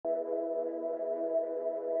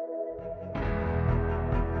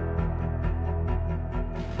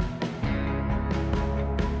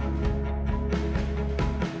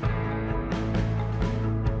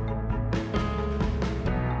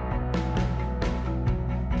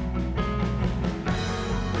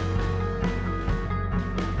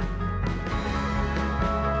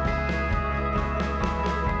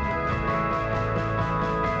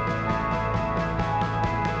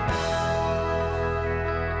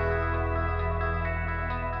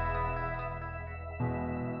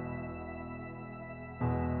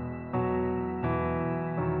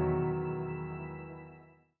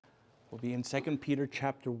be in 2 Peter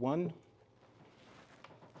chapter 1.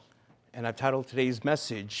 And I've titled today's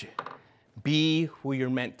message, Be Who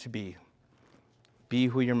You're Meant to Be. Be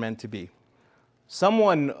who you're meant to be.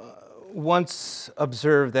 Someone once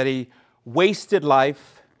observed that a wasted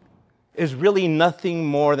life is really nothing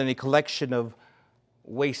more than a collection of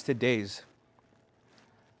wasted days.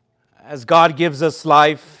 As God gives us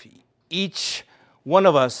life, each one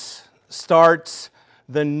of us starts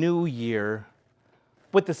the new year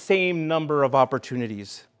with the same number of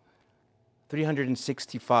opportunities,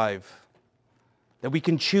 365, that we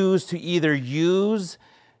can choose to either use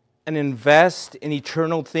and invest in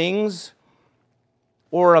eternal things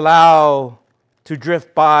or allow to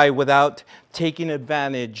drift by without taking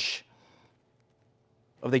advantage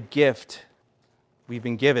of the gift we've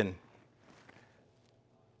been given.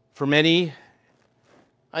 For many,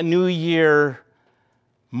 a new year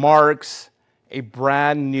marks a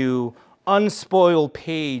brand new, unspoiled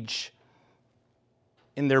page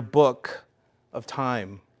in their book of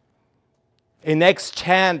time. A next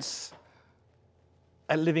chance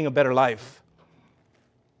at living a better life.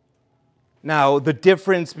 Now, the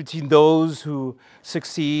difference between those who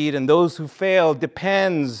succeed and those who fail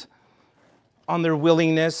depends on their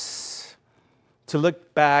willingness to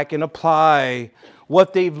look back and apply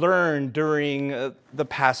what they've learned during the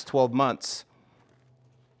past 12 months.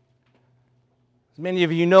 As many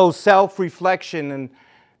of you know, self-reflection, and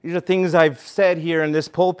these are things I've said here in this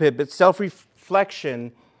pulpit, but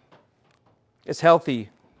self-reflection is healthy.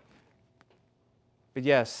 But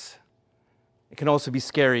yes, it can also be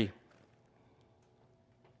scary.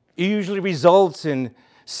 It usually results in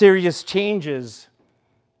serious changes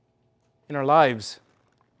in our lives.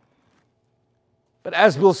 But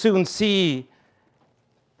as we'll soon see,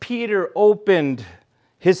 when Peter opened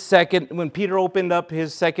up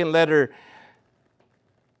his second letter,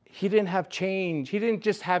 he didn't have change. He didn't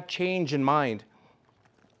just have change in mind.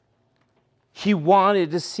 He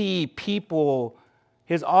wanted to see people,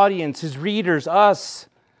 his audience, his readers, us,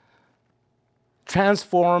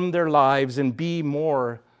 transform their lives and be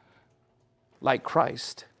more like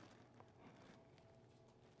Christ.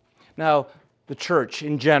 Now, the church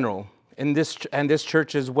in general, and this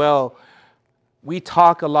church as well, we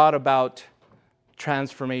talk a lot about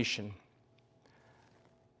transformation.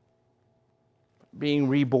 Being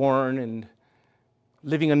reborn and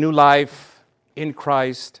living a new life in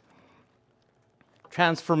Christ.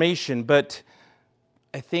 Transformation, but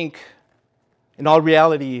I think in all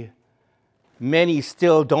reality, many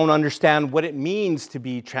still don't understand what it means to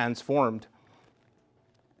be transformed.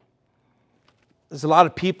 There's a lot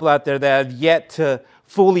of people out there that have yet to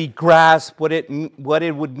fully grasp what it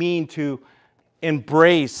would mean to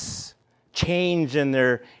embrace change in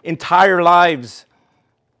their entire lives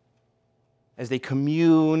as they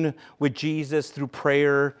commune with Jesus through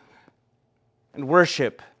prayer and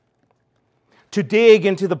worship. To dig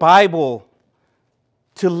into the Bible,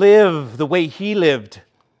 to live the way He lived,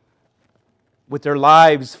 with their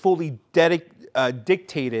lives fully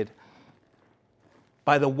dictated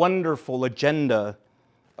by the wonderful agenda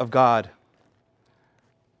of God.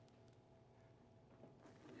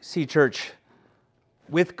 See, church,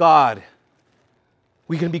 with God,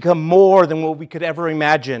 we can become more than what we could ever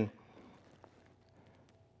imagine.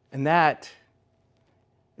 And that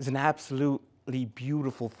is an absolutely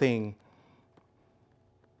beautiful thing.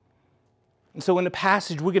 And so in the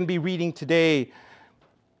passage we're going to be reading today,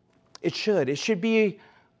 it should be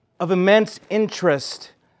of immense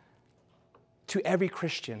interest to every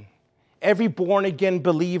Christian, every born-again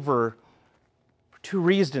believer, for two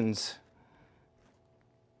reasons.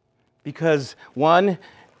 Because one,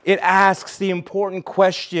 it asks the important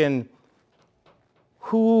question,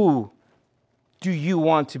 who do you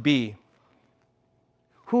want to be?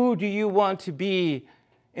 Who do you want to be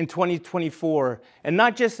in 2024? And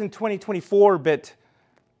not just in 2024, but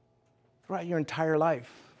throughout your entire life.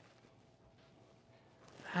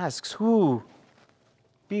 It asks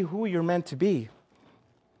be who you're meant to be.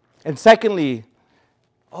 And secondly,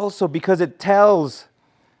 also because it tells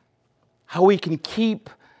how we can keep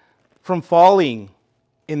from falling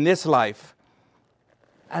in this life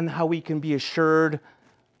and how we can be assured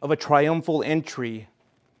of a triumphal entry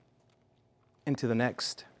into the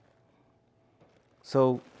next.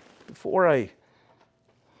 So before I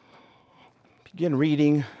begin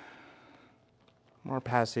reading our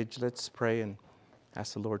passage, let's pray and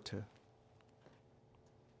ask the Lord to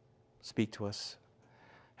speak to us.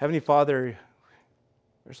 Heavenly Father,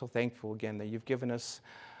 we're so thankful again that you've given us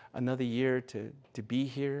another year to be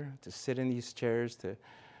here, to sit in these chairs, to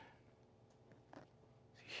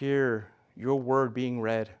hear your word being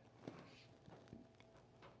read.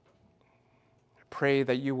 I pray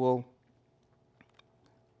that you will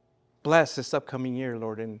bless this upcoming year,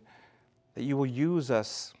 Lord, and that you will use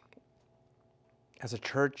us as a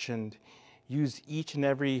church and use each and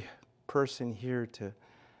every person here to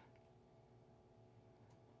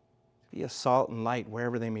be a salt and light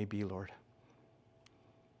wherever they may be, Lord.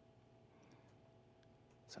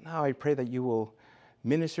 So now I pray that you will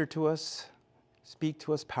minister to us, speak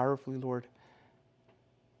to us powerfully, Lord.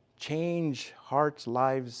 Change hearts,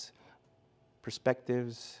 lives,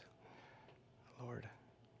 perspectives, Lord.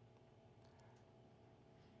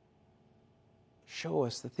 Show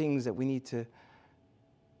us the things that we need to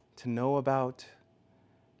know about.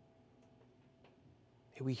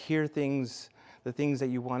 May we hear things, the things that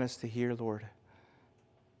you want us to hear, Lord,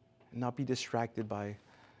 and not be distracted by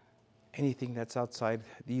anything that's outside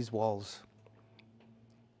these walls.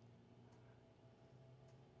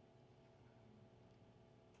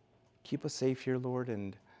 Keep us safe here, Lord,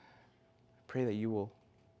 and pray that you will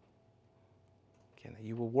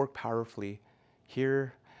work powerfully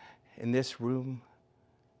here in this room.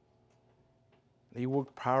 That you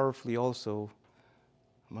work powerfully also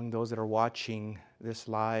among those that are watching this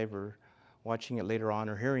live or watching it later on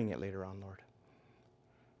or hearing it later on, Lord.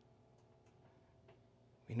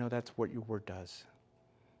 We know that's what your word does.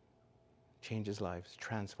 Changes lives,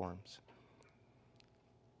 transforms.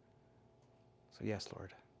 So yes,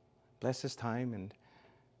 Lord, bless this time, and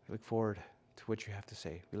we look forward to what you have to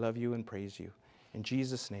say. We love you and praise you. In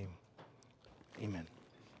Jesus' name, amen.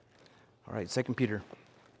 All right, 2 Peter.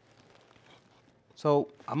 So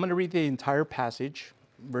I'm going to read the entire passage,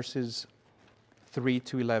 verses 3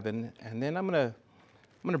 to 11, and then I'm going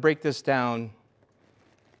to break this down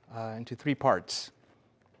into 3 parts.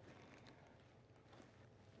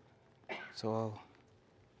 So I'll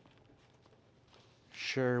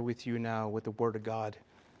share with you now what the Word of God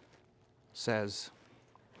says.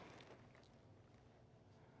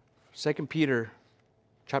 2 Peter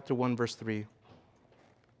chapter 1, verse 3.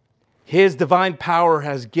 His divine power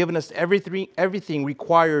has given us everything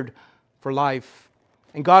required for life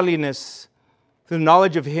and godliness through the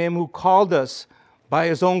knowledge of Him who called us by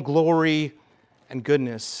His own glory and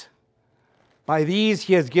goodness. By these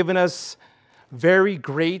He has given us very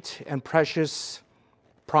great and precious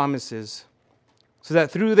promises, so that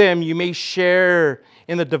through them you may share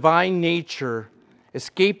in the divine nature,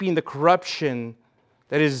 escaping the corruption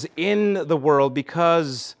that is in the world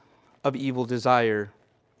because of evil desire.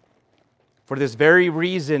 For this very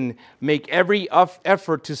reason, make every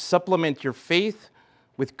effort to supplement your faith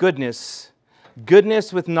with goodness,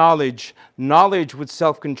 goodness with knowledge, knowledge with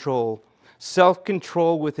self-control,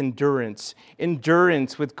 self-control with endurance,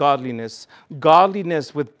 endurance with godliness,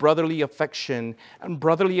 godliness with brotherly affection, and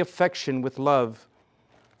brotherly affection with love.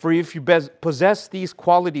 For if you possess these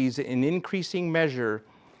qualities in increasing measure,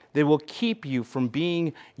 they will keep you from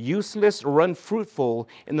being useless or unfruitful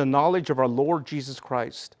in the knowledge of our Lord Jesus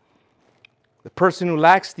Christ. The person who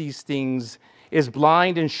lacks these things is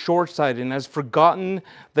blind and short-sighted and has forgotten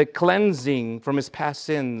the cleansing from his past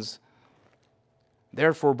sins.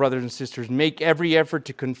 Therefore, brothers and sisters, make every effort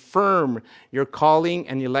to confirm your calling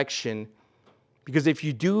and election, because if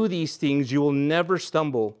you do these things, you will never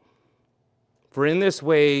stumble. For in this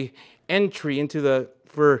way, entry into the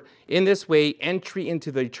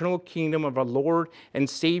eternal kingdom of our Lord and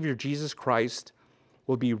Savior Jesus Christ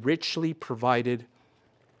will be richly provided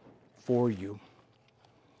for you.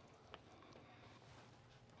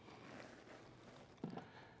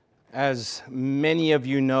 As many of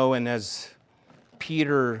you know, and as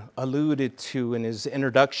Peter alluded to in his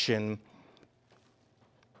introduction,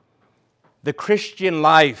 the Christian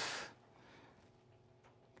life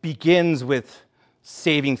begins with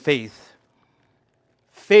saving faith.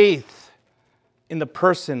 Faith in the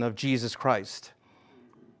person of Jesus Christ.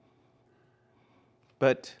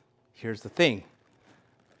 But here's the thing.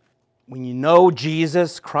 When you know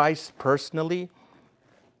Jesus Christ personally,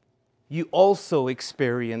 you also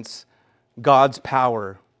experience God's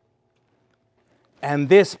power. And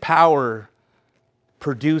this power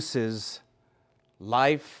produces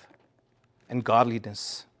life and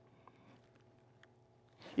godliness.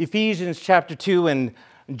 Ephesians chapter 2 and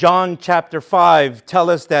John chapter 5 tell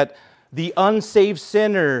us that the unsaved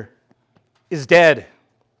sinner is dead.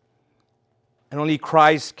 And only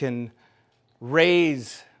Christ can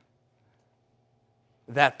raise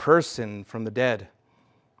that person from the dead.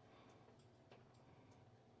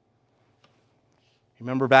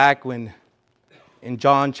 Remember back when in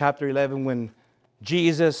John chapter 11 when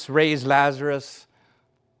Jesus raised Lazarus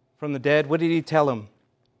from the dead, what did he tell him?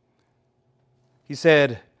 He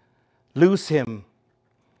said, "Loose him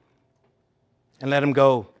and let him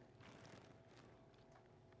go."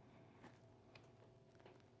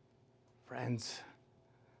 Friends,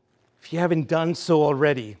 if you haven't done so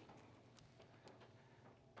already,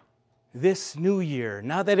 this new year,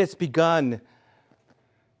 now that it's begun,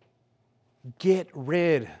 get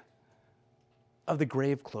rid of the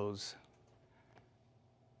grave clothes.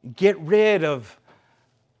 Get rid of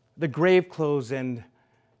the grave clothes and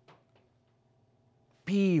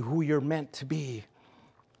be who you're meant to be.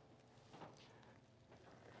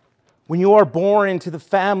 When you are born into the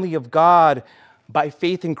family of God by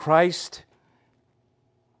faith in Christ,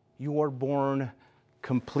 you are born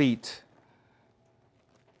complete.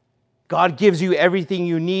 God gives you everything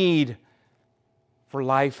you need for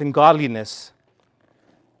life and godliness.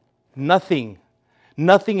 Nothing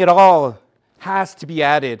at all has to be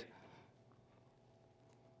added.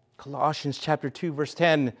 Colossians chapter 2, verse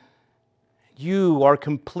 10, you are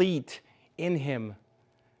complete in Him.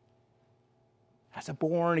 As a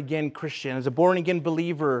born-again Christian, as a born-again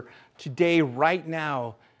believer, today, right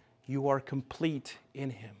now, you are complete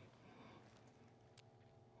in Him.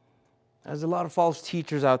 There's a lot of false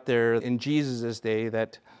teachers out there in Jesus' day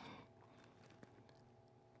that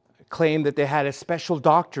claimed that they had a special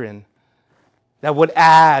doctrine that would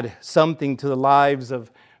add something to the lives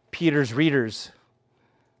of Peter's readers.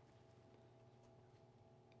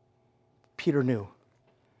 Peter knew.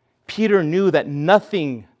 Peter knew that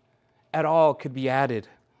nothing at all could be added.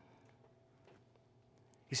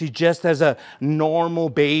 You see, just as a normal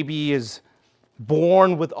baby is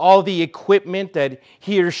born with all the equipment that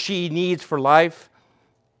he or she needs for life,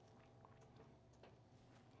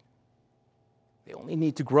 they only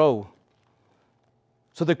need to grow.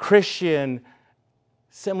 So the Christian,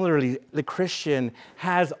 similarly, the Christian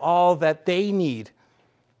has all that they need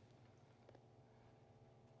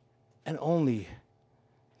and only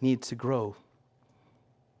needs to grow.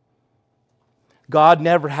 God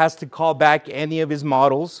never has to call back any of His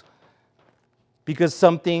models because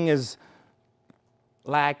something is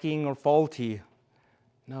lacking or faulty.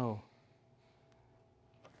 No.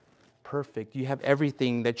 Perfect. You have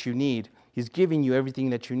everything that you need. He's giving you everything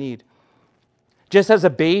that you need. Just as a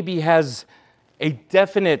baby has a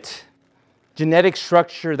definite genetic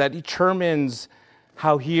structure that determines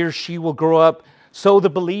how he or she will grow up, so the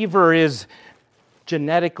believer is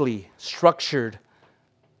genetically structured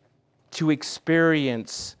to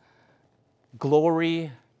experience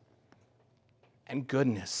glory and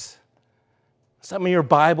goodness. Some of your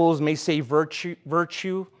Bibles may say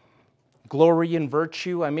virtue, glory and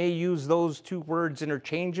virtue. I may use those two words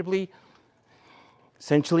interchangeably.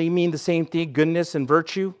 Essentially mean the same thing, goodness and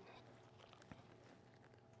virtue.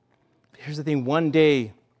 Here's the thing, one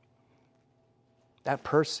day, that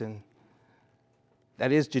person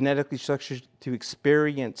that is genetically structured to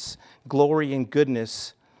experience glory and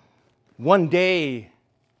goodness, one day,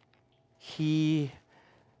 he,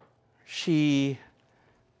 she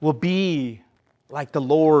will be like the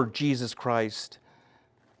Lord Jesus Christ.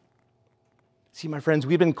 See, my friends,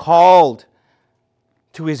 we've been called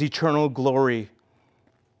to His eternal glory.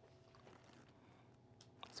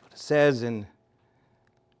 That's what it says in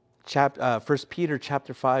 1 Peter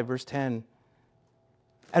chapter 5, verse 10.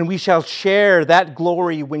 And we shall share that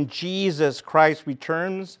glory when Jesus Christ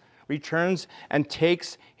returns and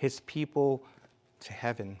takes His people to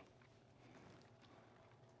heaven.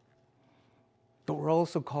 But we're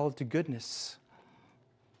also called to goodness.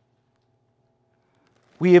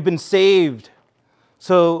 We have been saved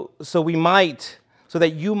so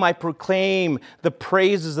that you might proclaim the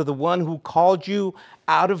praises of the one who called you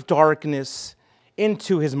out of darkness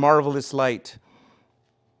into His marvelous light.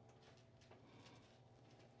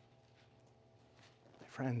 My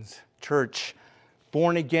friends, church,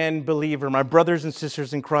 born-again believer, my brothers and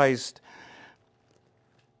sisters in Christ,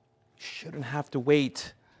 you shouldn't have to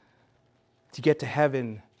wait to get to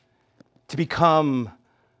heaven to become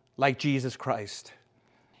like Jesus Christ.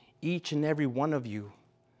 Each and every one of you,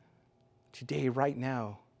 today, right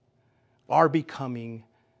now, are becoming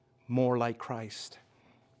more like Christ.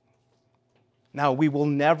 Now, we will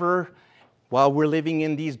never, while we're living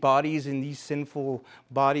in these bodies, in these sinful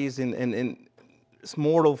bodies, in this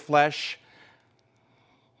mortal flesh,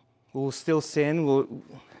 we'll still sin. We're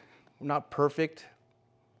not perfect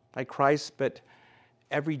like Christ, but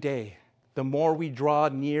every day, the more we draw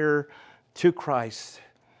near to Christ,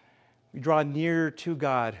 we draw near to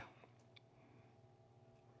God,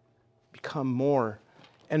 become more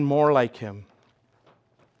and more like Him.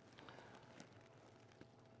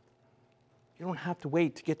 You don't have to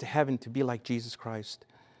wait to get to heaven to be like Jesus Christ.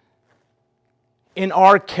 In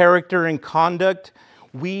our character and conduct,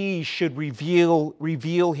 we should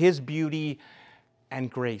reveal His beauty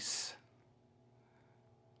and grace.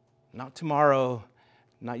 Not tomorrow,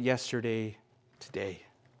 not yesterday, today.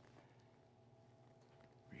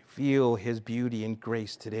 feel His beauty and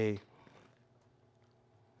grace today.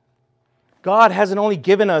 God hasn't only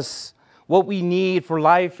given us what we need for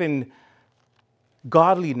life and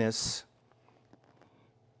godliness,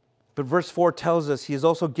 but verse 4 tells us He has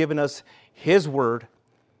also given us His Word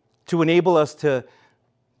to enable us to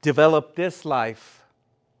develop this life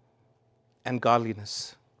and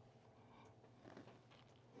godliness.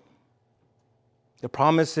 The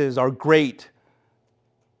promises are great.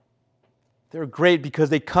 They're great because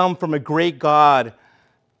they come from a great God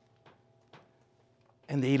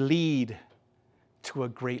and they lead to a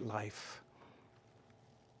great life.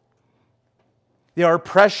 They are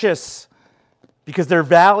precious because their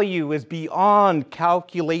value is beyond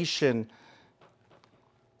calculation.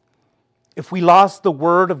 If we lost the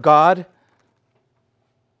Word of God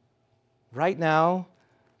right now,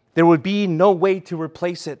 there would be no way to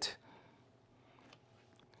replace it.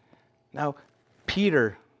 Now,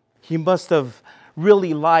 Peter, he must have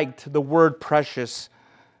really liked the word precious,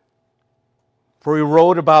 for he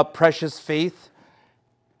wrote about precious faith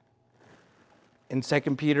in 2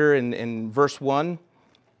 Peter in verse 1.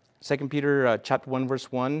 2 Peter chapter 1,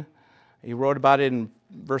 verse 1. He wrote about it in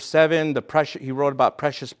verse 7. He wrote about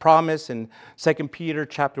precious promise in 2 Peter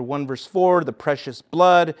chapter 1, verse 4. The precious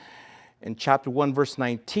blood in chapter 1, verse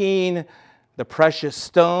 19. The precious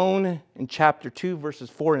stone in chapter 2, verses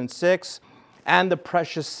 4 and 6. And the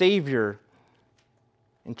precious Savior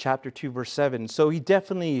in chapter 2, verse 7. So he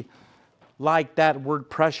definitely liked that word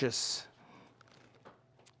precious.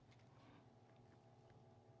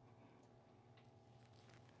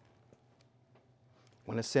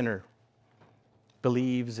 When a sinner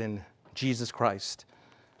believes in Jesus Christ,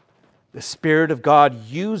 the Spirit of God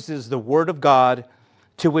uses the Word of God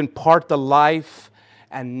to impart the life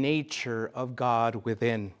and nature of God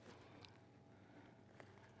within.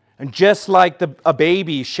 And just like a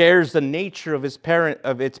baby shares the nature of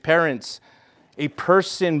its parents, a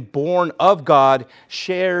person born of God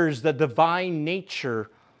shares the divine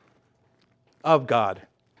nature of God.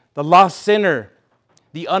 The lost sinner,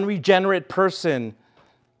 the unregenerate person,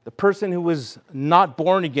 the person who was not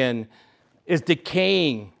born again, is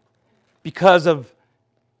decaying because of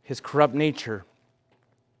his corrupt nature.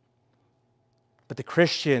 But the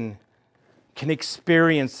Christian can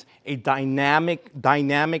experience a dynamic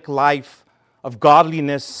life of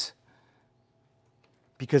godliness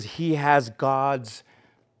because he has God's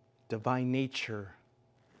divine nature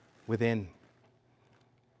within.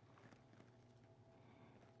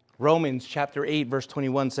 Romans chapter 8, verse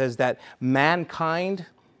 21 says that mankind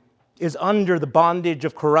is under the bondage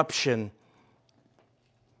of corruption,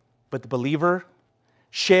 but the believer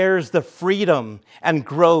shares the freedom and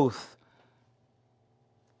growth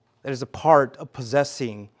that is a part of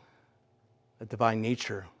possessing a divine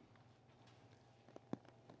nature.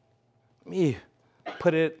 Let me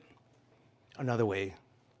put it another way.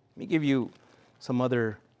 Let me give you some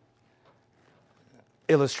other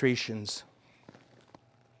illustrations.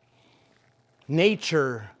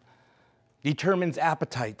 Nature determines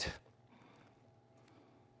appetite.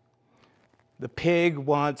 The pig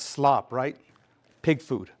wants slop, right? Pig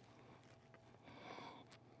food.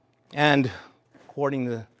 And according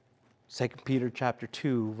to 2 Peter chapter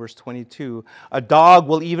 2, verse 22, a dog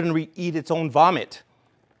will even eat its own vomit.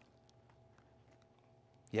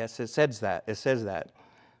 Yes, it says that. It says that.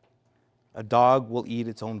 A dog will eat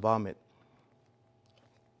its own vomit.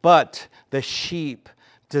 But the sheep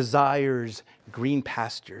desires green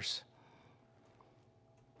pastures.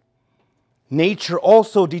 Nature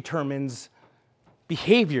also determines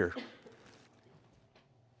behavior.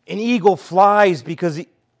 An eagle flies because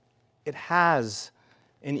it has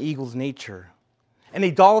an eagle's nature. And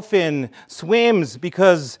a dolphin swims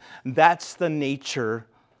because that's the nature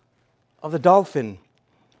of the dolphin.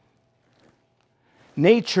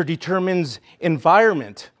 Nature determines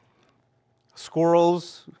environment.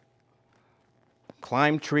 Squirrels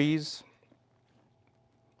climb trees.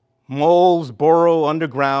 Moles burrow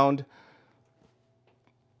underground.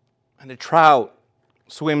 And a trout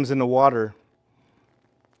swims in the water.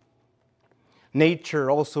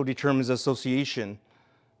 Nature also determines association.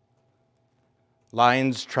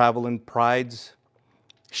 Lions travel in prides,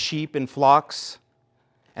 sheep in flocks,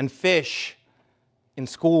 and fish in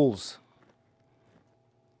schools.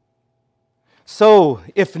 So,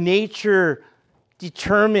 if nature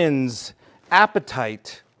determines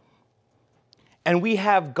appetite, and we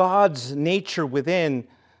have God's nature within,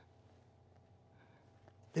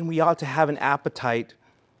 then we ought to have an appetite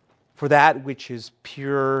for that which is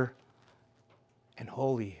pure and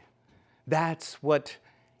holy. That's what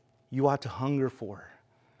you ought to hunger for.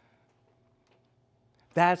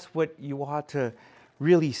 That's what you ought to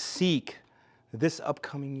really seek this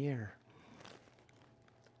upcoming year.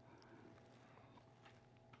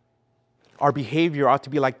 Our behavior ought to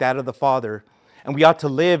be like that of the Father, and we ought to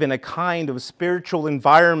live in a kind of spiritual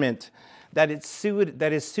environment that is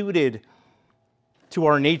suited to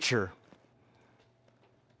our nature.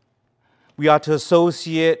 We ought to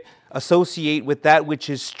associate with that which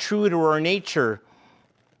is true to our nature.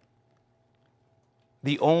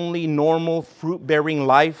 The only normal fruit-bearing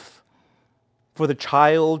life for the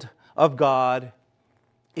child of God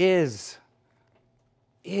is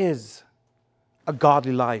a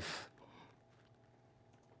godly life.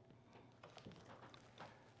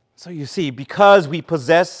 So you see, because we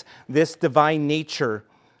possess this divine nature,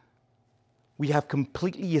 we have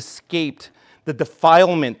completely escaped the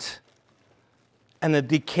defilement and the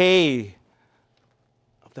decay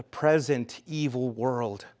of the present evil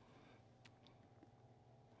world.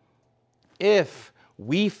 If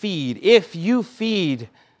you feed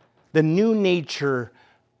the new nature,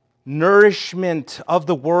 nourishment of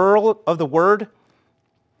the word,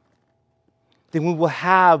 then we will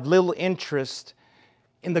have little interest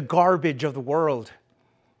in the garbage of the world.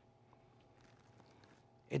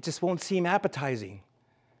 It just won't seem appetizing.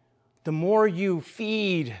 The more you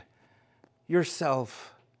feed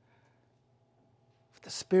yourself with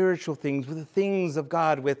the spiritual things, with the things of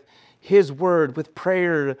God, with His Word, with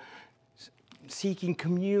prayer, seeking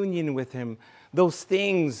communion with Him, those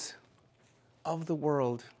things of the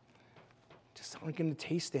world just aren't going to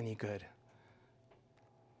taste any good.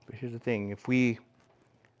 But here's the thing, if we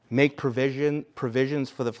make provisions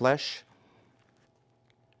for the flesh,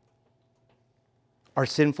 our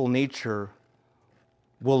sinful nature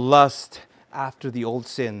will lust after the old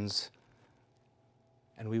sins,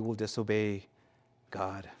 and we will disobey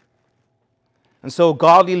God. And so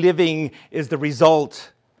godly living is the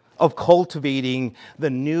result of cultivating the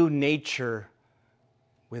new nature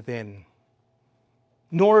within.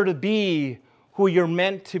 In order to be who you're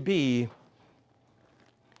meant to be,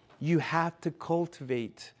 you have to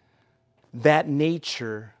cultivate that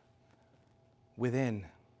nature within.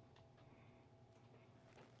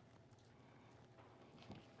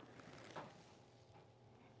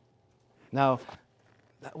 Now,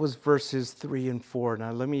 that was verses 3 and 4.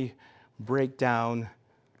 Now, let me break down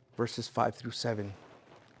verses 5 through 7.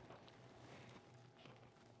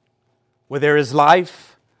 Where there is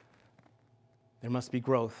life, there must be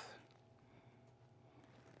growth.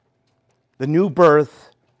 The new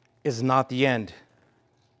birth is not the end.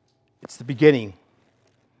 It's the beginning.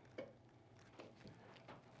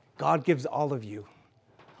 God gives all of you,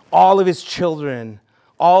 all of His children,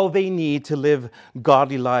 all they need to live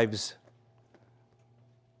godly lives.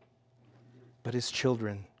 But His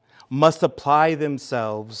children must apply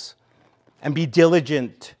themselves and be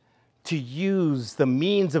diligent to use the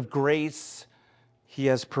means of grace He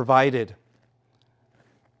has provided.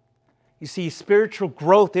 You see, spiritual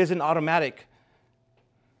growth isn't automatic.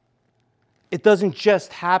 It doesn't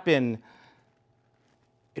just happen.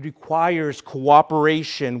 It requires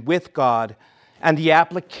cooperation with God and the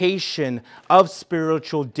application of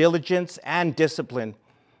spiritual diligence and discipline.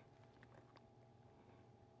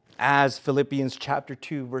 As Philippians chapter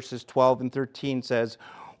 2, verses 12 and 13 says,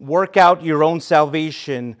 "Work out your own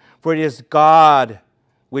salvation, for it is God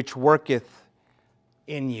which worketh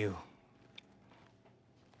in you."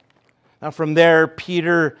 Now from there,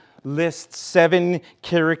 Peter lists 7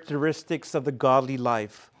 characteristics of the godly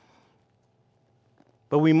life.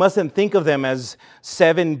 But we mustn't think of them as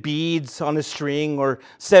 7 beads on a string or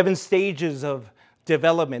 7 stages of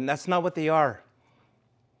development. That's not what they are.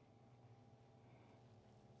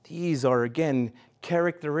 These are, again,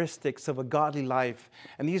 characteristics of a godly life.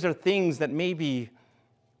 And these are things that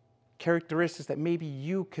characteristics that maybe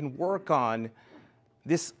you can work on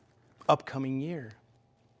this upcoming year.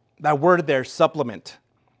 That word there, supplement,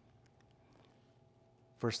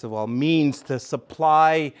 first of all, means to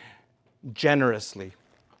supply generously.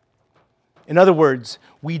 In other words,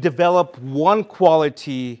 we develop one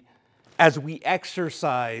quality as we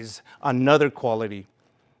exercise another quality.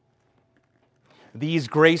 These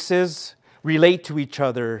graces relate to each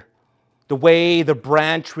other the way the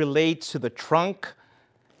branch relates to the trunk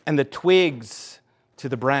and the twigs to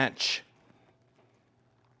the branch.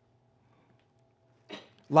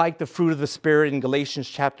 Like the fruit of the Spirit in Galatians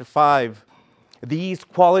chapter 5, these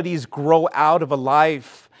qualities grow out of a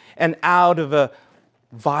life and out of a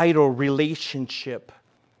vital relationship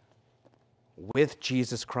with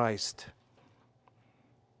Jesus Christ.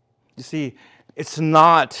 You see, it's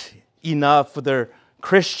not enough for the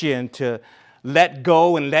Christian to let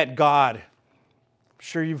go and let God. I'm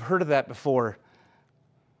sure you've heard of that before.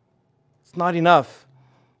 It's not enough.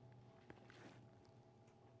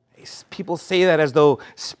 People say that as though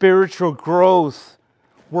spiritual growth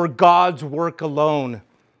were God's work alone.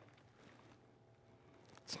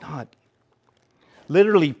 It's not.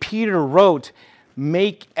 Literally, Peter wrote,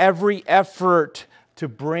 make every effort to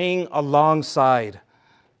bring alongside.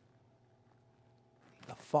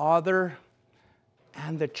 The father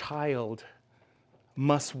and the child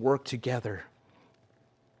must work together.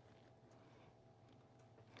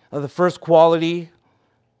 Now, the first quality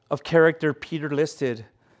of character Peter listed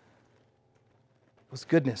was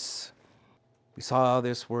goodness. We saw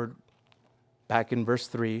this word back in verse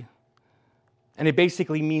 3, and it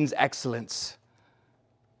basically means excellence.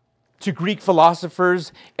 To Greek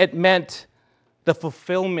philosophers, it meant the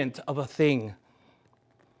fulfillment of a thing.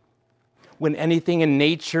 When anything in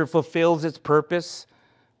nature fulfills its purpose,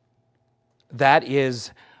 that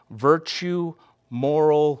is virtue,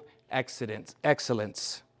 moral excellence.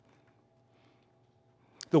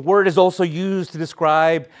 The word is also used to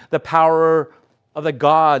describe the power of the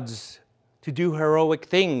gods to do heroic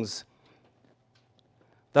things.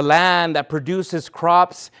 The land that produces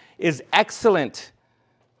crops is excellent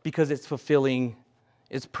because it's fulfilling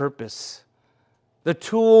its purpose. The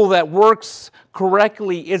tool that works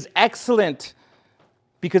correctly is excellent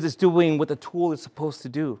because it's doing what the tool is supposed to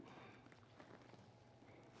do.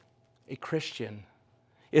 A Christian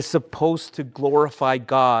is supposed to glorify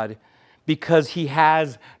God because he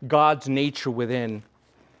has God's nature within.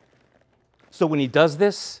 So when he does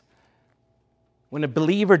this, when a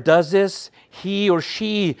believer does this, he or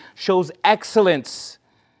she shows excellence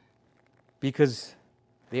because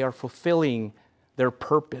they are fulfilling their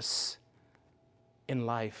purpose in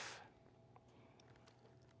life.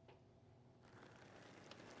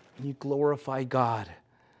 When you glorify God,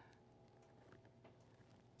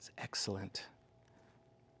 it's excellent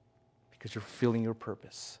because you're fulfilling your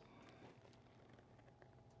purpose.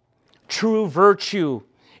 True virtue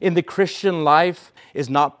in the Christian life is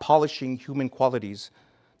not polishing human qualities,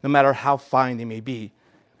 no matter how fine they may be,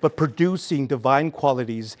 but producing divine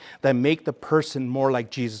qualities that make the person more like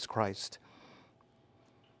Jesus Christ.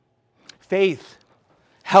 Faith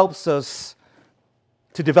helps us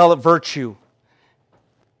to develop virtue,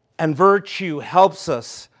 and virtue helps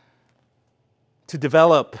us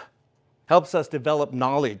develop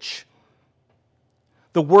knowledge.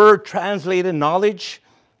 The word translated knowledge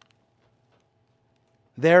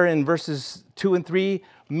there in verses 2 and 3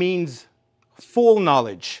 means full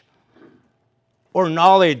knowledge, or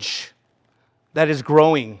knowledge that is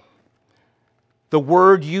growing. The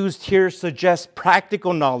word used here suggests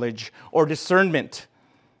practical knowledge or discernment.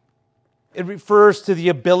 It refers to the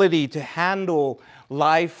ability to handle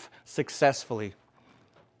life successfully.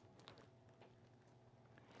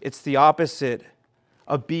 It's the opposite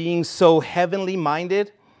of being so heavenly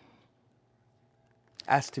minded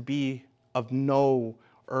as to be of no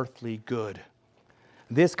earthly good.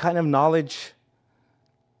 This kind of knowledge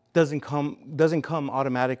doesn't come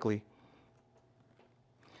automatically.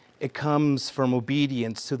 It comes from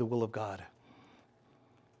obedience to the will of God.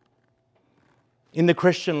 In the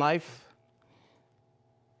Christian life,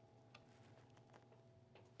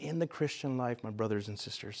 my brothers and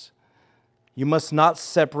sisters, you must not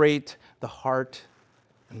separate the heart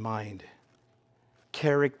and mind,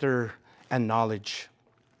 character and knowledge.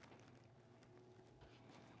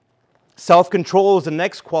 Self-control is the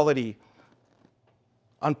next quality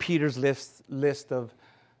on Peter's list of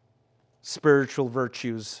spiritual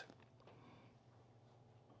virtues.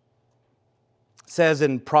 It says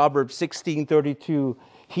in Proverbs 16:32,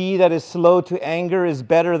 he that is slow to anger is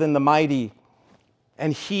better than the mighty,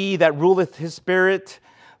 and he that ruleth his spirit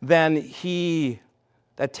than he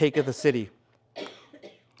that taketh a city.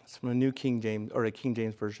 It's from a New King James, or a King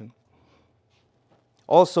James Version.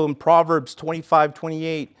 Also in Proverbs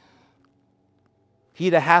 25:28, he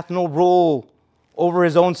that hath no rule over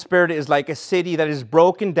his own spirit is like a city that is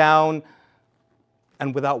broken down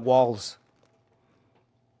and without walls.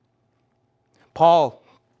 The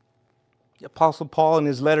Apostle Paul in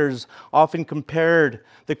his letters often compared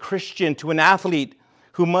the Christian to an athlete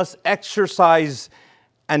who must exercise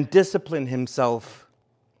and discipline himself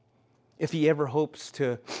if he ever hopes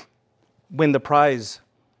to win the prize.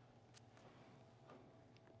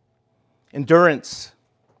 Endurance.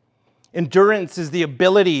 Endurance is the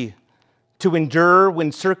ability to endure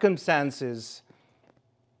when circumstances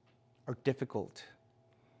are difficult,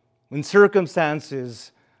 when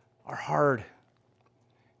circumstances are hard.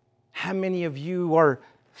 How many of you are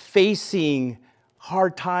facing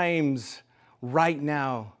hard times right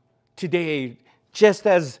now, today, just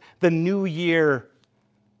as the new year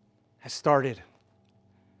has started?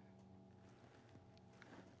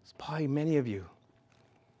 It's probably many of you.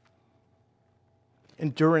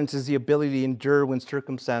 Endurance is the ability to endure when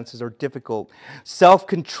circumstances are difficult.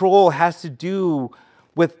 Self-control has to do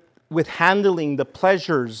with handling the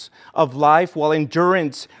pleasures of life, while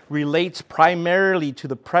endurance relates primarily to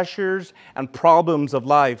the pressures and problems of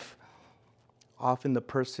life. Often the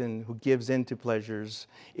person who gives in to pleasures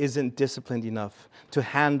isn't disciplined enough to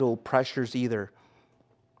handle pressures either.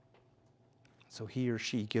 So he or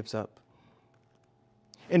she gives up.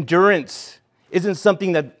 Endurance isn't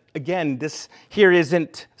something that, again, this here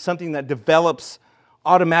isn't something that develops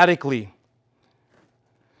automatically.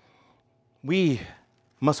 We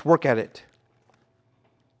must work at it.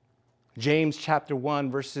 James chapter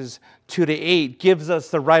 1, verses 2 to 8 gives us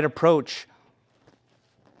the right approach.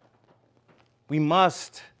 You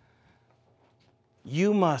must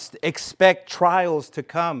expect trials to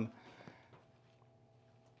come.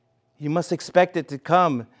 You must expect it to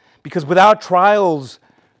come, because without trials,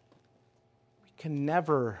 we can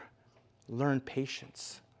never learn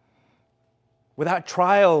patience. Without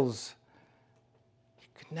trials, you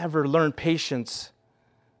can never learn patience.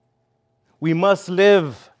 We must,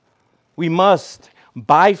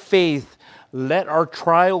 by faith, let our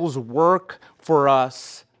trials work for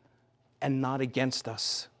us and not against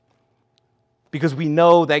us. Because we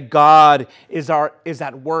know that God is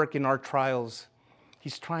at work in our trials.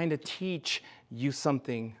 He's trying to teach you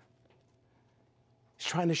something. He's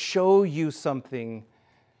trying to show you something.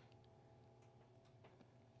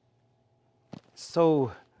 It's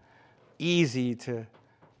so easy to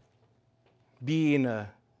be in a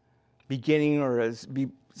beginning or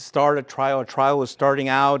start a trial. A trial is starting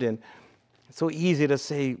out, and it's so easy to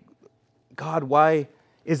say, God, why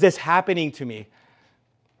is this happening to me?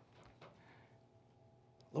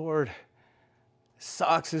 Lord, this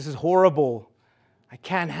sucks. This is horrible. I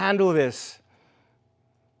can't handle this.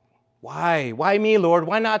 Why? Why me, Lord?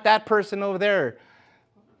 Why not that person over there?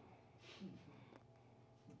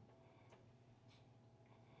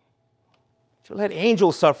 So let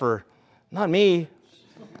angels suffer, not me.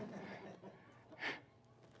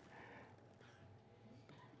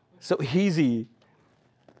 So easy,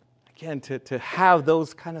 again, to have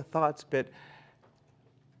those kind of thoughts, but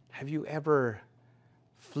have you ever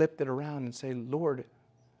flipped it around and say, Lord,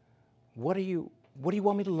 what do you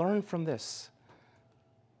want me to learn from this?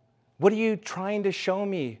 What are you trying to show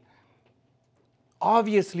me?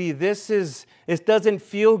 Obviously, it doesn't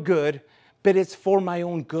feel good, but it's for my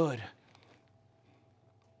own good.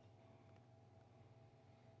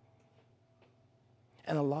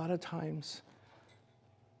 And a lot of times,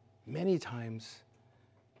 many times,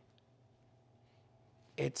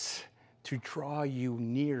 it's to draw you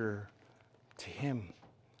nearer to Him,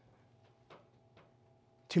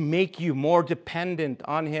 to make you more dependent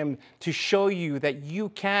on Him, to show you that you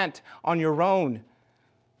can't on your own,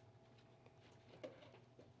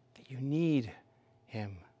 that you need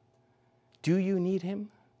Him. Do you need Him?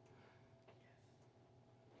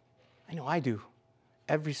 I know I do.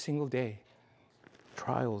 Every single day,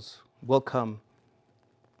 trials will come.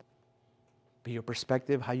 But your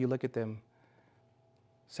perspective, how you look at them,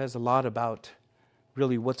 says a lot about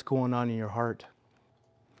really what's going on in your heart.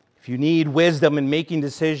 If you need wisdom in making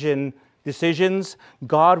decisions,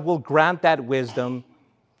 God will grant that wisdom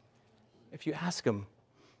if you ask Him.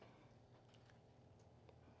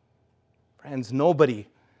 Friends, nobody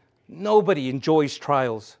enjoys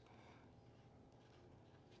trials.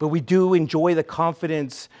 But we do enjoy the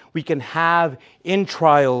confidence we can have in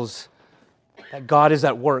trials that God is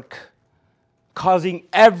at work, causing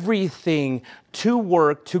everything to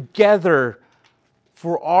work together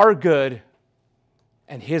for our good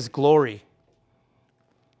and His glory.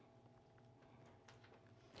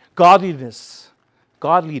 Godliness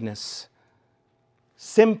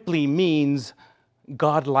simply means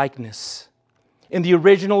godlikeness. In the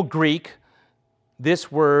original Greek,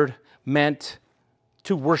 this word meant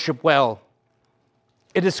to worship well.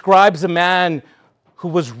 It describes a man who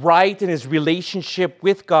was right in his relationship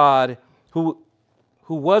with God, who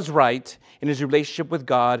was right in his relationship with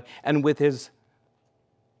God and with his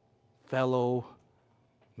fellow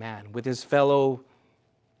man, with his fellow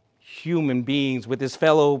human beings, with his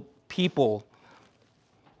fellow people.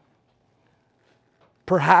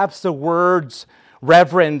 Perhaps the words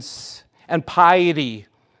reverence and piety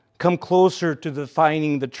come closer to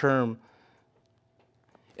defining the term.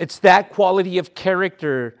 It's that quality of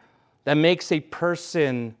character that makes a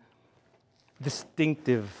person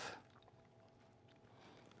distinctive.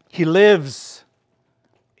 He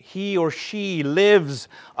or she lives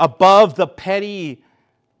above the petty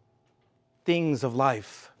things of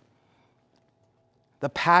life, the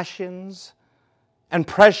passions and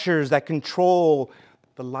pressures that control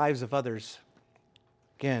the lives of others.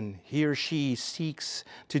 Again, he or she seeks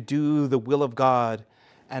to do the will of God.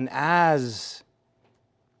 And as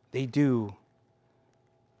they do,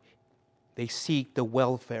 they seek the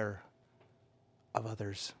welfare of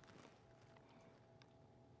others.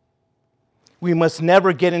 We must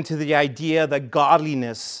never get into the idea that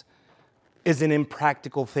godliness is an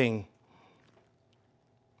impractical thing,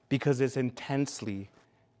 because it's intensely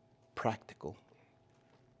practical.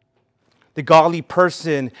 The godly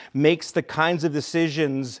person makes the kinds of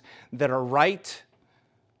decisions that are right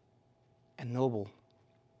and noble.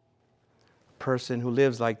 A person who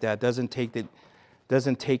lives like that doesn't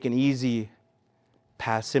take an easy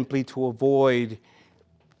path simply to avoid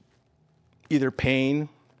either pain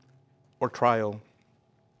or trial.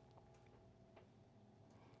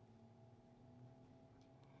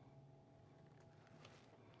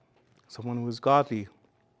 Someone who is godly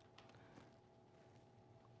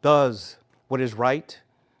does what is right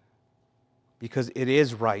because it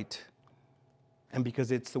is right and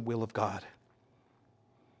because it's the will of God.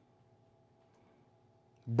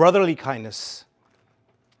 Brotherly kindness.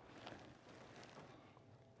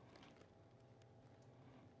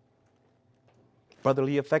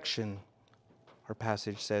 Brotherly affection, our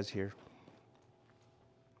passage says here,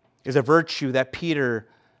 is a virtue that Peter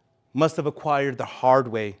must have acquired the hard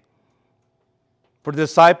way. For the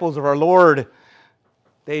disciples of our Lord,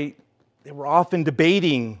 they were often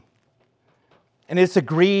debating and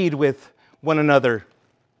disagreed with one another.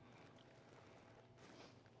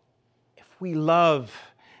 If we love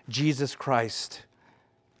Jesus Christ,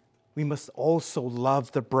 we must also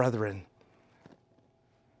love the brethren.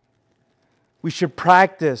 We should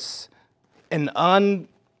practice a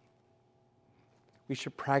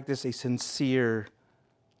sincere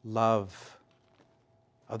love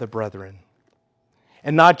of the brethren,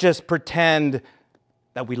 and not just pretend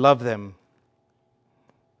that we love them.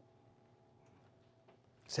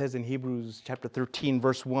 It says in Hebrews chapter 13,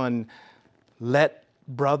 verse 1, let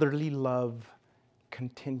brotherly love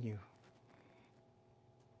continue.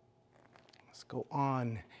 Let's go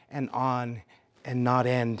on and not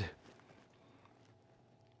end.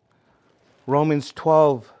 Romans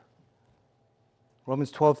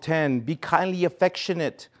 12:10, be kindly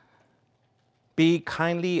affectionate. Be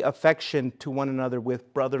kindly affectionate to one another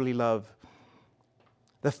with brotherly love.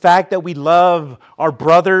 The fact that we love our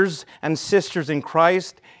brothers and sisters in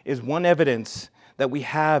Christ is one evidence that we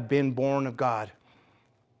have been born of God.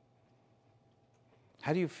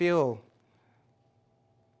 How do you feel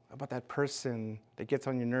about that person that gets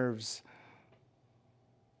on your nerves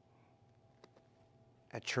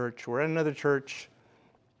at church or at another church,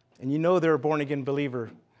 and you know they're a born-again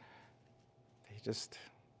believer?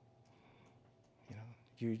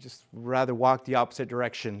 You just rather walk the opposite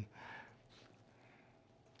direction.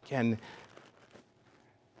 Again,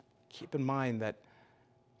 keep in mind that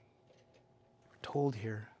we're told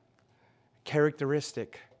here,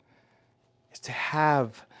 characteristic is to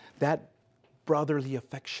have that brotherly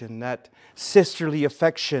affection, that sisterly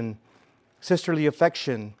affection,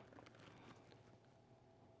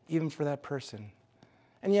 even for that person.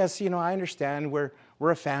 And yes, I understand we're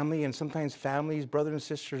a family, and sometimes families, brothers and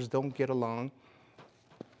sisters, don't get along.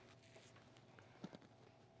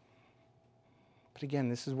 But again,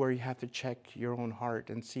 this is where you have to check your own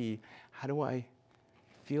heart and see, how do I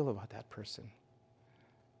feel about that person?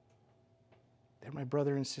 They're my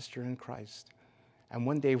brother and sister in Christ. And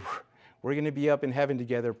one day we're going to be up in heaven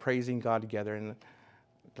together, praising God together. And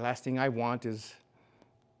the last thing I want is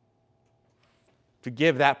to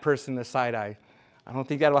give that person the side eye. I don't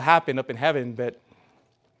think that'll happen up in heaven, but,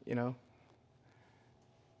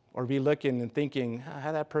 or be looking and thinking, how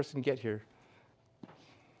did that person get here?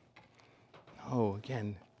 No,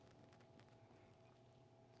 again,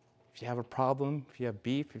 if you have a problem, if you have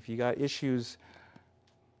beef, if you got issues,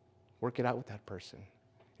 work it out with that person.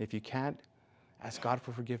 If you can't, ask God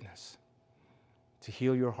for forgiveness to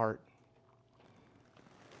heal your heart.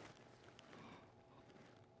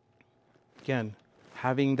 Again,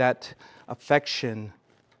 having that affection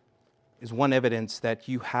is one evidence that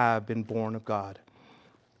you have been born of God.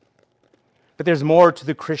 But there's more to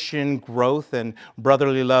the Christian growth and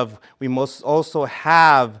brotherly love. We must also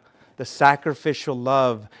have the sacrificial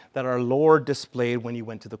love that our Lord displayed when He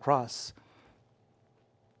went to the cross.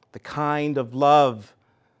 The kind of love,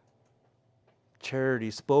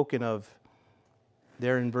 charity spoken of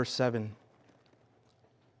there in verse 7.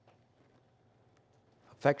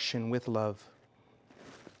 Affection with love.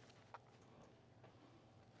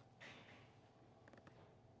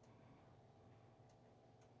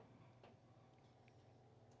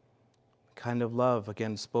 Kind of love,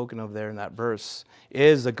 again spoken of there in that verse,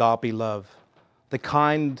 is agape love. The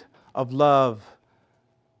kind of love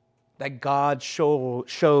that God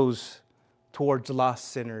shows towards lost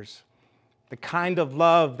sinners. The kind of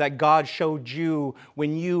love that God showed you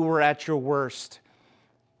when you were at your worst,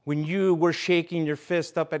 when you were shaking your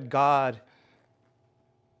fist up at God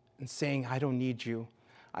and saying, I don't need you.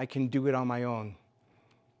 I can do it on my own.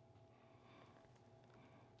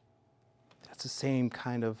 That's the same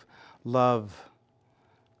kind of love,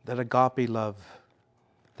 that agape love,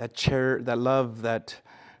 that love that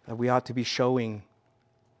we ought to be showing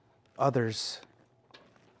others.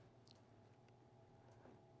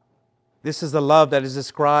 This is the love that is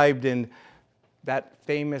described in that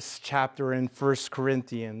famous chapter in 1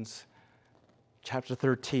 Corinthians, chapter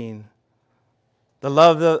 13. The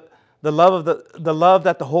love that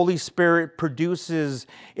the Holy Spirit produces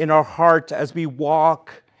in our hearts as we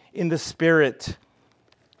walk in the Spirit.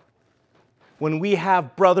 When we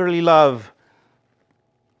have brotherly love,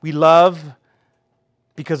 we love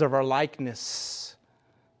because of our likeness.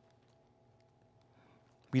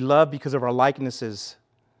 We love because of our likenesses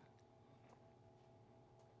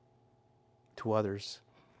to others.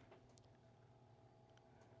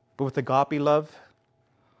 But with agape love,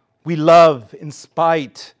 we love in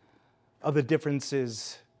spite of the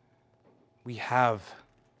differences we have.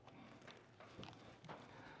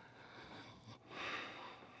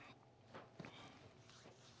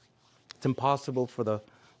 It's impossible for the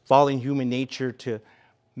fallen human nature to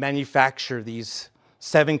manufacture these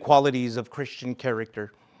 7 qualities of Christian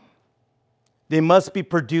character. They must be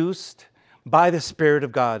produced by the Spirit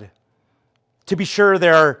of God. To be sure,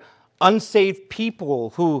 there are unsaved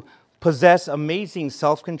people who possess amazing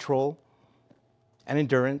self-control and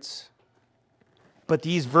endurance, but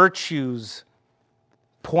these virtues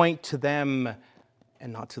point to them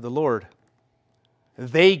and not to the Lord.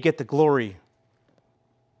 They get the glory.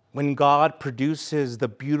 When God produces the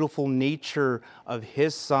beautiful nature of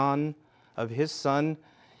His Son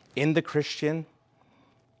in the Christian,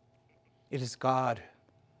 it is God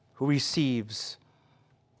who receives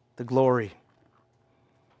the glory.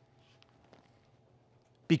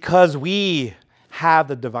 Because we have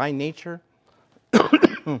the divine nature,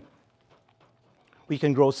 we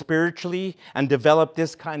can grow spiritually and develop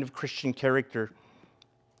this kind of Christian character.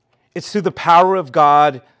 It's through the power of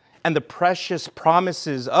God and the precious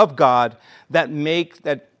promises of God that make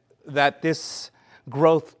that this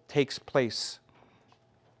growth takes place.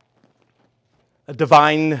 A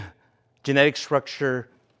divine genetic structure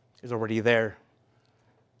is already there.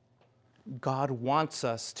 God wants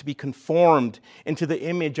us to be conformed into the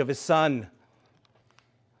image of His Son.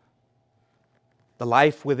 The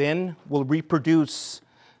life within will reproduce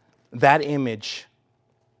that image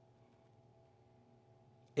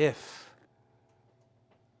if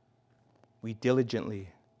we diligently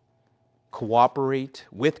cooperate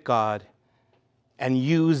with God and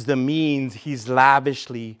use the means He's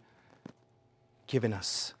lavishly given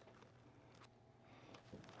us.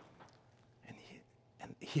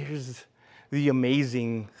 And here's the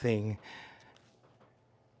amazing thing.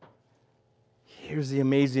 Here's the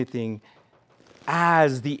amazing thing.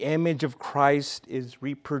 As the image of Christ is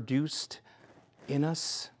reproduced in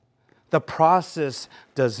us, the process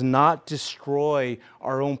does not destroy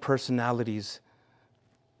our own personalities.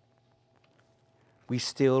 We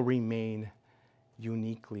still remain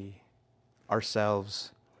uniquely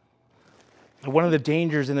ourselves. One of the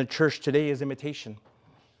dangers in the church today is imitation.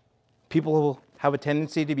 People have a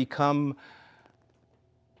tendency to become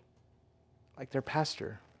like their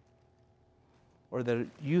pastor or their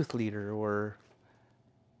youth leader, or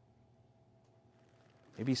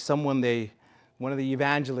maybe one of the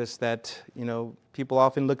evangelists that, people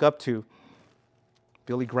often look up to,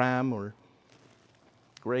 Billy Graham or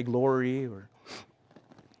Greg Laurie,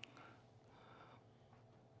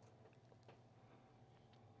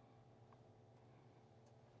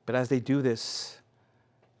 but as they do this,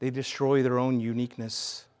 they destroy their own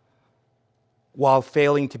uniqueness while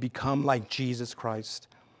failing to become like Jesus Christ.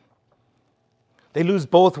 They lose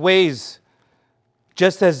both ways.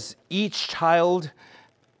 Just as each child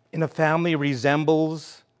in a family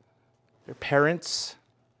resembles their parents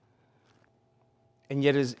and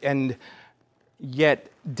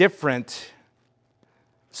yet different,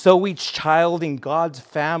 so each child in God's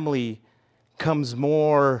family comes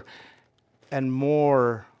more and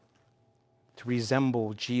more to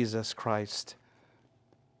resemble Jesus Christ,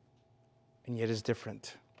 and yet is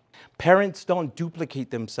different. Parents don't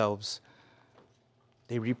duplicate themselves.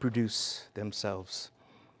 They reproduce themselves.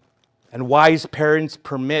 And wise parents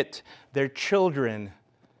permit their children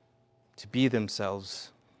to be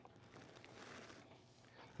themselves.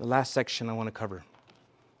 The last section I want to cover,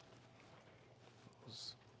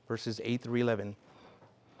 verses 8 through 11.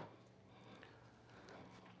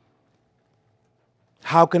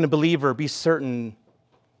 How can a believer be certain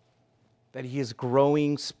that he is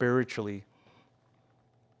growing spiritually?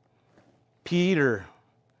 Peter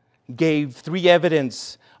gave 3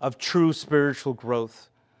 evidence of true spiritual growth.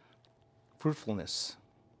 Fruitfulness.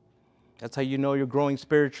 That's how you know you're growing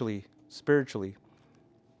spiritually.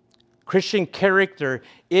 Christian character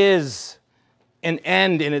is an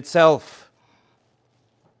end in itself,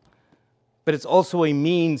 but it's also a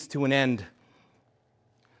means to an end.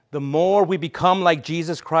 The more we become like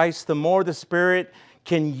Jesus Christ, the more the Spirit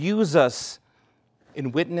can use us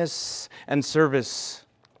in witness and service.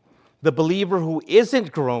 The believer who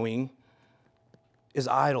isn't growing is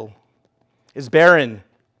idle, is barren,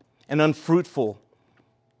 and unfruitful.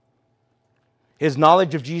 His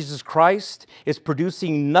knowledge of Jesus Christ is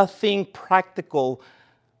producing nothing practical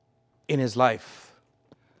in his life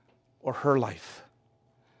or her life.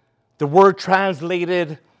 The word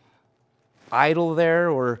translated idle there,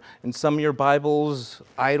 or in some of your Bibles,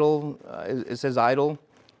 idle, it says idle.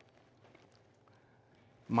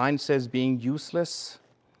 Mine says being useless.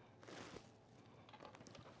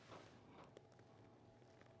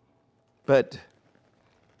 But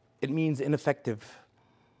it means ineffective.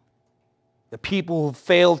 The people who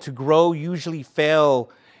fail to grow usually fail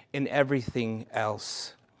in everything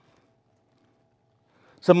else.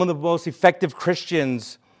 Some of the most effective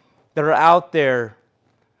Christians that are out there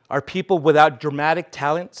are people without dramatic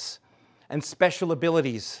talents and special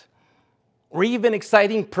abilities, or even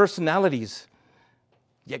exciting personalities.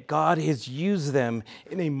 Yet God has used them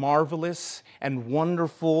in a marvelous and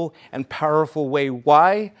wonderful and powerful way.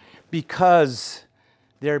 Why? Because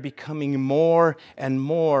they're becoming more and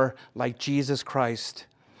more like Jesus Christ.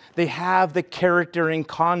 They have the character and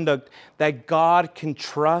conduct that God can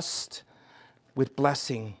trust with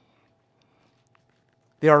blessing.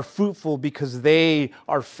 They are fruitful because they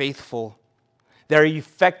are faithful. They're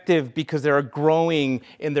effective because they are growing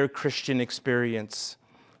in their Christian experience.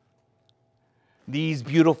 These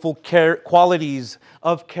beautiful qualities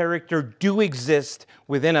of character do exist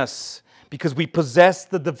within us because we possess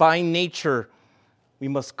the divine nature. We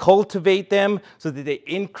must cultivate them so that they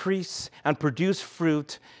increase and produce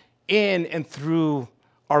fruit in and through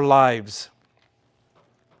our lives.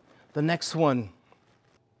 The next one,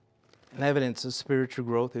 an evidence of spiritual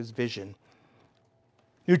growth, is vision.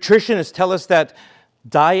 Nutritionists tell us that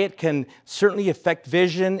diet can certainly affect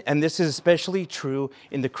vision, and this is especially true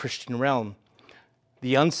in the Christian realm.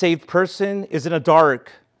 The unsaved person is in a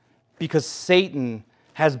dark because Satan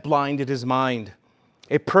has blinded his mind.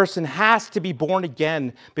 A person has to be born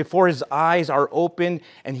again before his eyes are open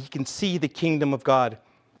and he can see the kingdom of God.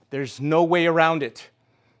 There's no way around it.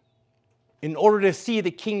 In order to see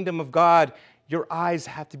the kingdom of God, your eyes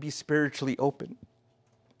have to be spiritually open.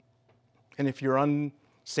 And if you're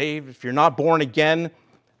unsaved, if you're not born again,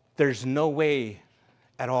 there's no way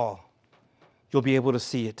at all you'll be able to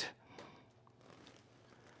see it.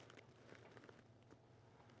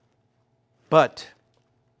 But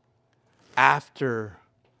after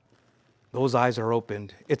those eyes are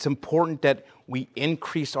opened, it's important that we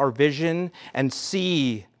increase our vision and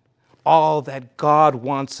see all that God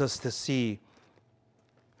wants us to see.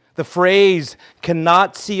 The phrase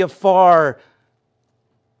cannot see afar,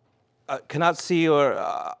 cannot see or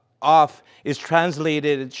off is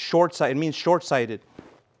translated short-sighted. It means short-sighted.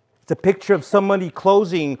 It's a picture of somebody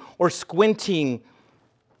closing or squinting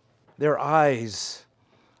their eyes,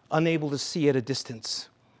 unable to see at a distance.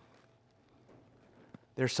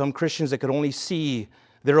 There are some Christians that could only see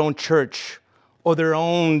their own church or their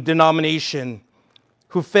own denomination,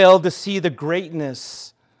 who failed to see the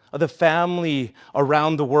greatness of the family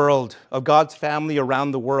around the world, of God's family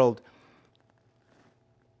around the world.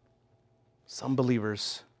 Some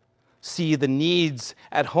believers see the needs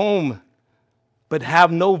at home, but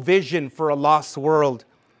have no vision for a lost world.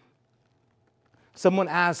 Someone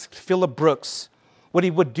asked Philip Brooks what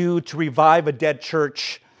he would do to revive a dead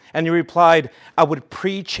church, and he replied, "I would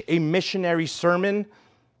preach a missionary sermon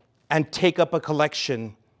and take up a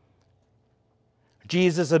collection."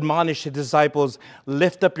 Jesus admonished his disciples,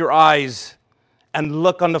 "Lift up your eyes and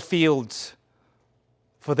look on the fields,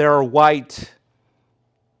 for they are white,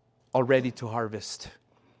 already to harvest."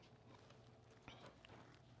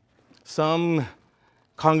 Some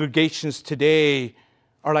congregations today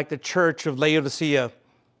are like the church of Laodicea.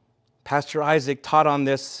 Pastor Isaac taught on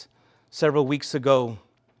this several weeks ago.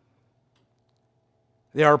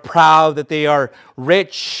 They are proud that they are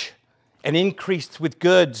rich and increased with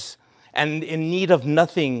goods and in need of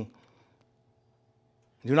nothing.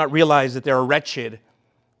 Do not realize that they are wretched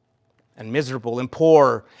and miserable and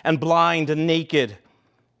poor and blind and naked.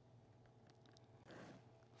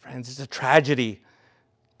 Friends, it's a tragedy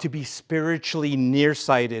to be spiritually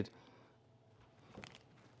nearsighted.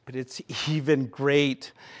 But it's even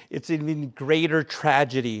greater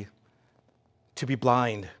tragedy to be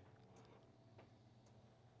blind.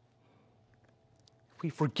 If we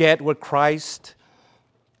forget what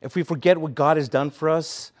God has done for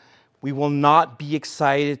us, we will not be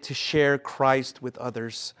excited to share Christ with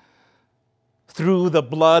others. Through the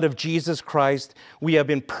blood of Jesus Christ, we have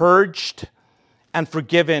been purged and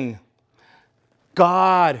forgiven.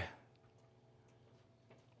 God,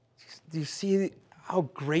 do you see how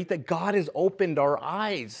great that God has opened our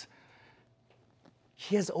eyes?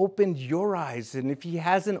 He has opened your eyes, and if He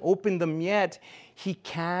hasn't opened them yet, He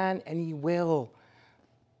can and He will.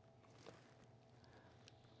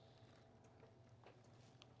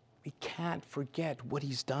 We can't forget what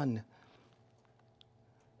He's done.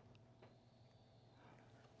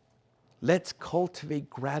 Let's cultivate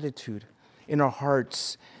gratitude in our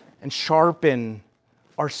hearts and sharpen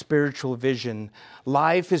our spiritual vision.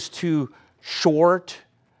 Life is too short,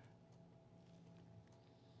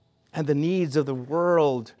 and the needs of the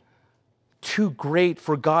world too great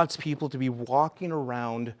for God's people to be walking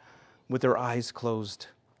around with their eyes closed.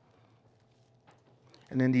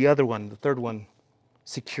 And then the third one,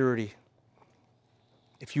 security.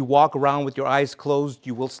 If you walk around with your eyes closed,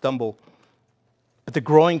 you will stumble. But the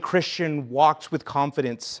growing Christian walks with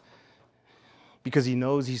confidence because he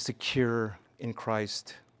knows he's secure in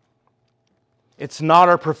Christ. It's not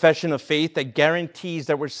our profession of faith that guarantees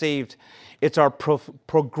that we're saved. It's our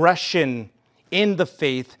progression in the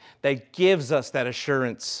faith that gives us that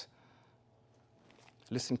assurance.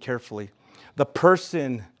 Listen carefully. The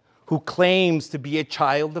person who claims to be a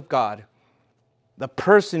child of God, the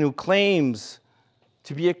person who claims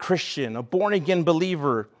to be a Christian, a born-again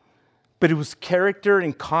believer, but whose character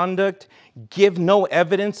and conduct give no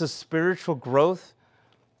evidence of spiritual growth,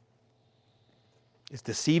 is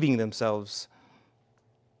deceiving themselves.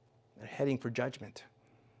 They're heading for judgment.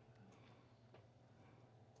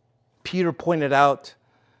 Peter pointed out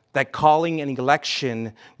that calling and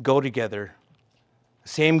election go together. The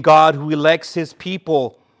same God who elects His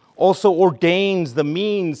people also ordains the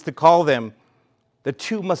means to call them. The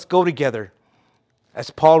two must go together.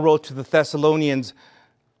 As Paul wrote to the Thessalonians,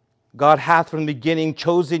 God hath from the beginning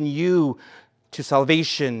chosen you to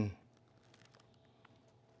salvation,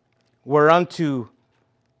 whereunto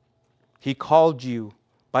He called you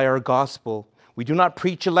by our gospel. We do not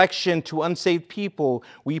preach election to unsaved people.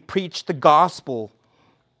 We preach the gospel.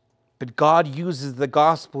 But God uses the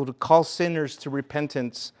gospel to call sinners to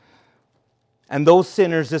repentance. And those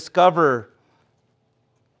sinners discover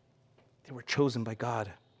they were chosen by God.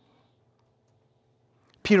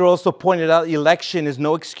 Peter also pointed out election is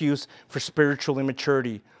no excuse for spiritual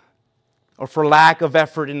immaturity or for lack of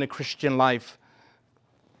effort in the Christian life.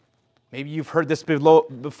 Maybe you've heard this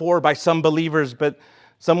before by some believers, but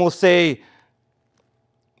some will say,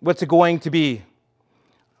 what's it going to be?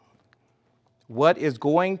 What is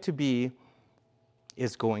going to be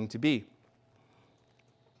is going to be.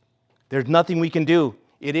 There's nothing we can do.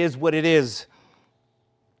 It is what it is.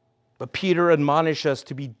 But Peter admonished us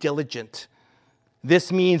to be diligent.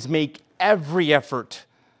 This means make every effort.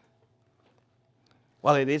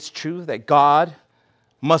 While it is true that God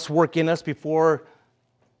must work in us before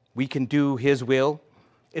we can do His will,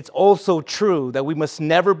 it's also true that we must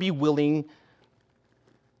never be willing.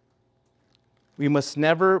 We must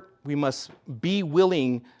be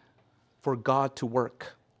willing for God to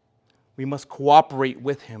work. We must cooperate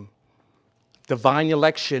with Him. Divine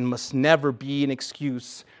election must never be an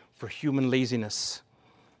excuse for human laziness.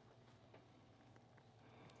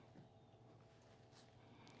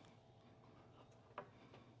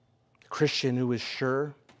 A Christian who is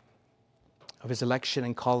sure of his election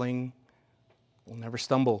and calling will never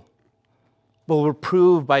stumble, but will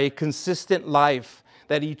prove by a consistent life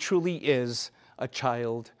that he truly is a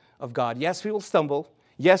child of God. Yes, we will stumble.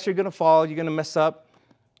 Yes, you're going to fall. You're going to mess up.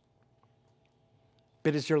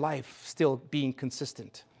 But is your life still being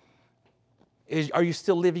consistent? Are you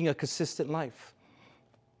still living a consistent life?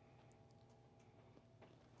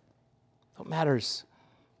 What matters?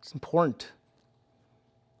 It's important.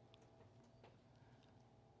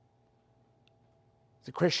 As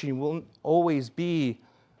a Christian, you won't always be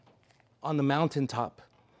on the mountaintop.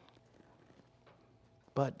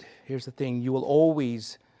 But here's the thing, you will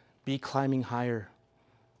always be climbing higher.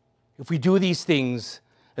 If we do these things,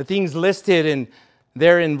 the things listed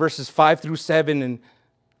there in verses 5 through 7 and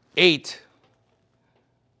 8,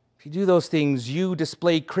 if you do those things, you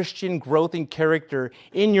display Christian growth and character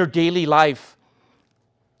in your daily life.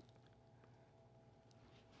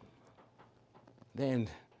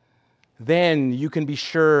 Then you can be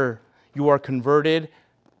sure you are converted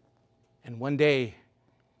And one day,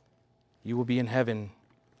 you will be in heaven.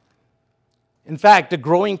 In fact, a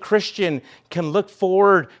growing Christian can look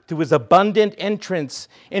forward to his abundant entrance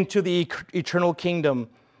into the eternal kingdom.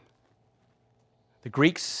 The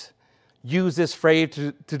Greeks use this phrase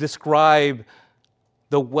to describe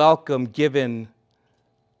the welcome given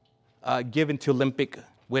to Olympic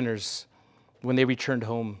winners when they returned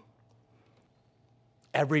home.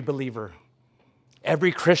 Every believer,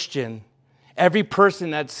 every Christian, every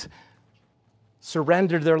person that's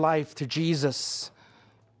surrendered their life to Jesus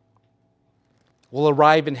will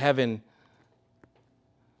arrive in heaven.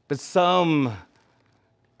 But some,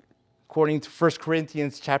 according to 1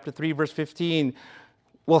 Corinthians chapter 3, verse 15,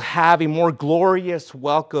 will have a more glorious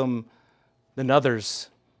welcome than others.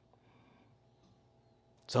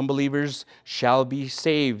 Some believers shall be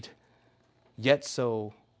saved, yet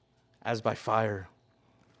so as by fire.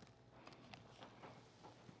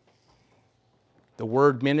 The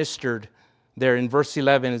word ministered there in verse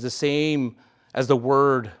 11 is the same as the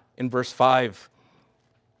word in verse 5,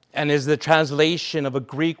 and is the translation of a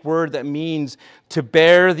Greek word that means to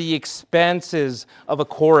bear the expenses of a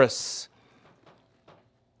chorus.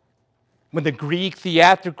 When the Greek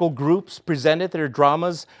theatrical groups presented their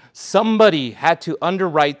dramas, somebody had to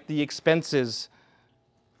underwrite the expenses,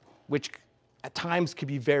 which at times can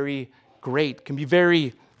be very great, can be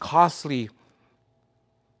very costly.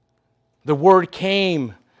 The word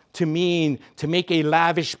came to mean to make a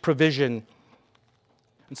lavish provision.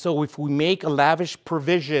 And so if we make a lavish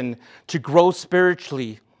provision to grow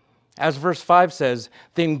spiritually, as verse 5 says,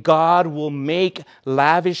 then God will make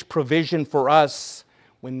lavish provision for us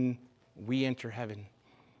when we enter heaven.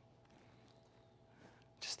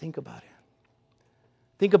 Just think about it.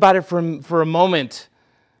 Think about it for a moment.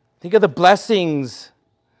 Think of the blessings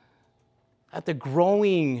that the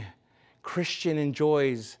growing Christian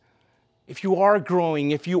enjoys. If you are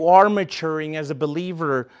growing, if you are maturing as a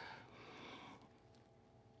believer,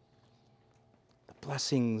 the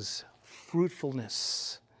blessings,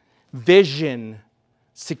 fruitfulness, vision,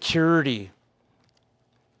 security,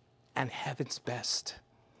 and heaven's best.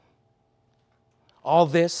 All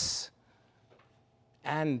this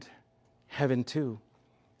and heaven too.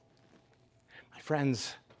 My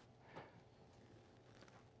friends,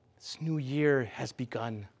 this new year has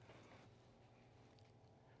begun.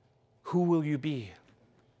 Who will you be?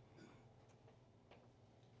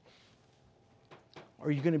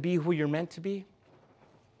 Are you going to be who you're meant to be?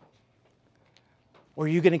 Or are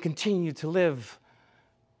you going to continue to live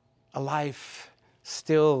a life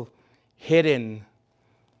still hidden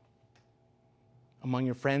among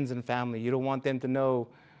your friends and family? You don't want them to know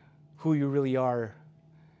who you really are.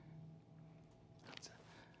 I'll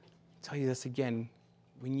tell you this again.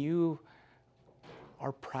 When you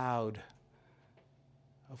are proud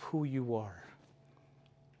of who you are,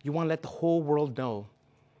 you want to let the whole world know.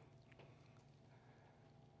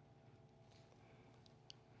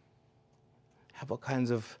 Have all kinds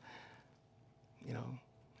of,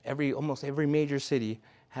 almost every major city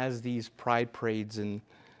has these pride parades and,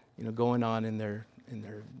 going on in their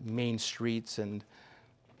main streets. And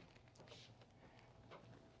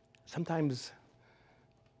sometimes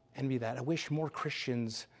envy that. I wish more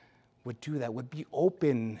Christians would do that, would be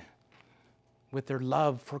open with their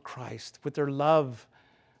love for Christ, with their love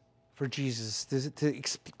for Jesus, to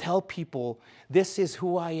tell people, this is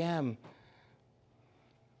who I am.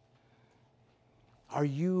 Do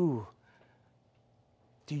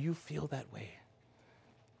you feel that way?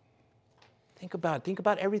 Think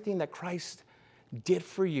about everything that Christ did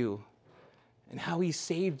for you and how he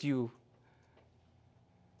saved you.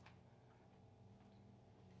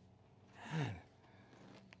 Man, you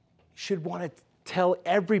should want to tell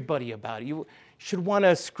everybody about it. You should want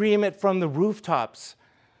to scream it from the rooftops.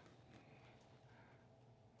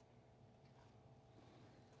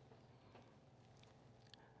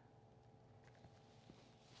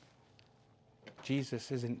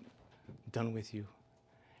 Jesus isn't done with you,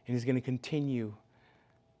 and he's going to continue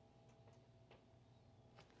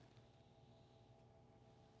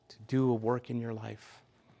to do a work in your life.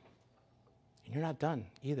 And you're not done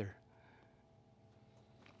either.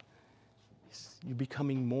 You're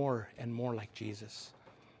becoming more and more like Jesus.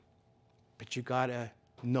 But you got to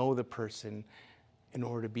know the person in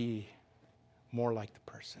order to be more like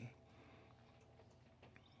the person.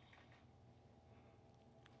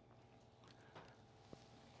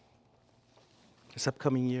 This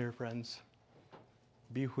upcoming year, friends,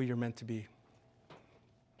 be who you're meant to be.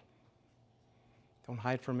 Don't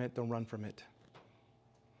hide from it. Don't run from it.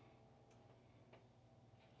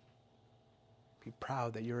 Be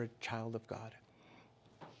proud that you're a child of God.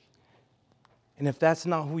 And if that's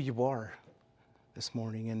not who you are this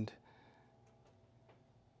morning, and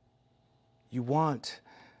You want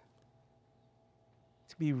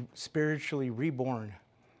to be spiritually reborn.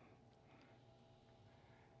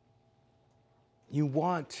 You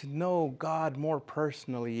want to know God more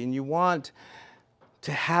personally, and you want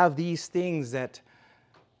to have these things that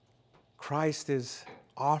Christ is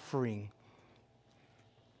offering.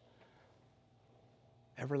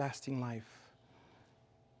 Everlasting life,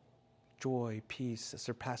 joy, peace that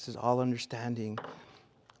surpasses all understanding,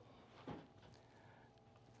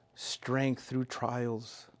 strength through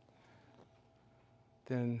trials,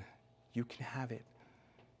 then you can have it.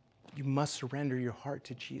 You must surrender your heart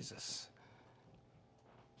to Jesus.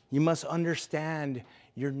 You must understand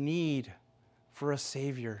your need for a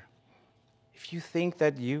Savior. If you think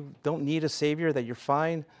that you don't need a Savior, that you're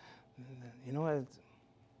fine, you know what?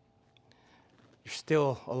 You're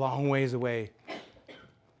still a long ways away.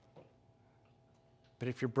 But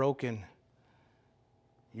if you're broken,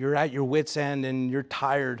 you're at your wit's end and you're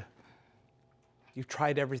tired, you've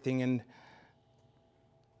tried everything, and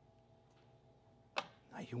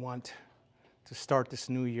now you want to start this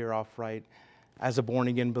new year off right as a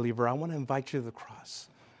born-again believer, I want to invite you to the cross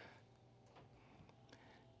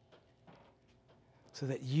so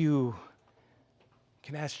that you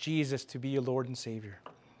can ask Jesus to be your Lord and Savior.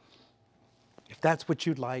 If that's what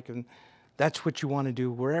you'd like and that's what you want to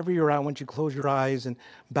do, wherever you're at, I want you to close your eyes and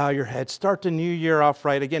bow your head. Start the new year off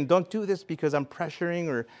right. Again, don't do this because I'm pressuring,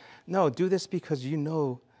 or no, do this because you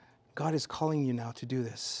know God is calling you now to do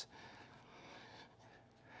this.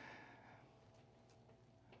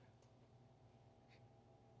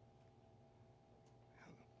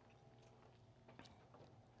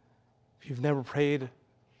 If you've never prayed, let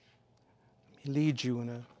me lead you in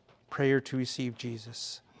a prayer to receive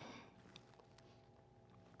Jesus.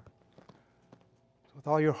 With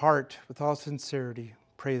all your heart, with all sincerity,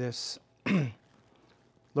 pray this.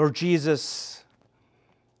 Lord Jesus,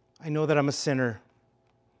 I know that I'm a sinner,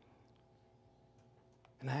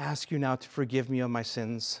 and I ask you now to forgive me of my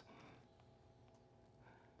sins.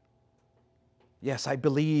 Yes, I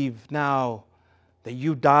believe now that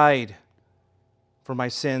you died for my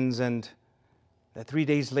sins and that 3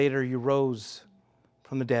 days later you rose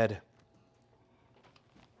from the dead.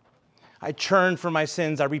 I turn from my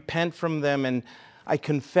sins, I repent from them, and I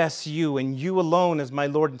confess you and you alone as my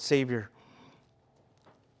Lord and Savior.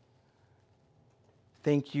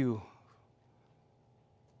 Thank you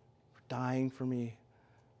for dying for me.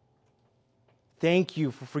 Thank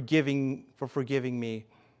you for forgiving me.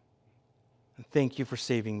 And thank you for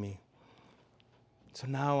saving me. So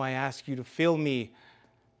now I ask you to fill me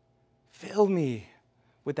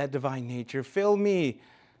with that divine nature. Fill me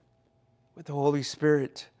with the Holy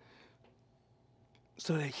Spirit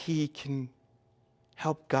so that He can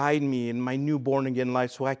help guide me in my new born-again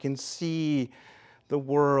life so I can see the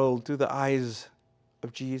world through the eyes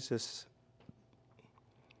of Jesus.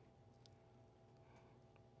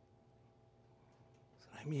 So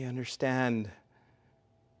let me understand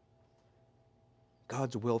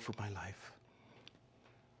God's will for my life.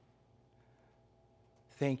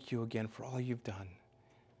 Thank you again for all you've done.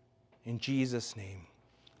 In Jesus' name,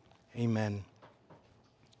 amen.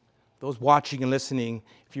 Those watching and listening,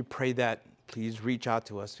 if you pray that, please reach out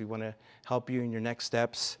to us. We want to help you in your next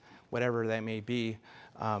steps, whatever that may be.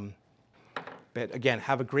 But again,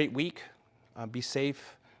 have a great week. Be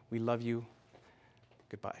safe. We love you.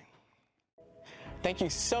 Goodbye. Thank you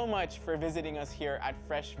so much for visiting us here at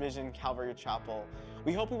Fresh Vision Calvary Chapel.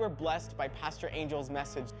 We hope we were blessed by Pastor Angel's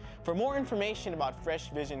message. For more information about Fresh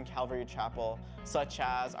Vision Calvary Chapel, such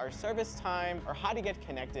as our service time or how to get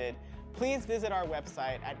connected, please visit our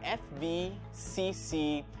website at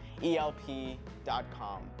FVCC.com.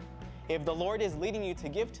 If the Lord is leading you to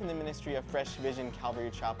give to the ministry of Fresh Vision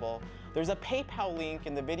Calvary Chapel, there's a PayPal link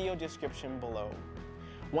in the video description below.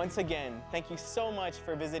 Once again, thank you so much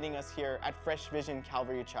for visiting us here at Fresh Vision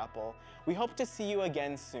Calvary Chapel. We hope to see you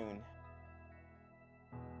again soon.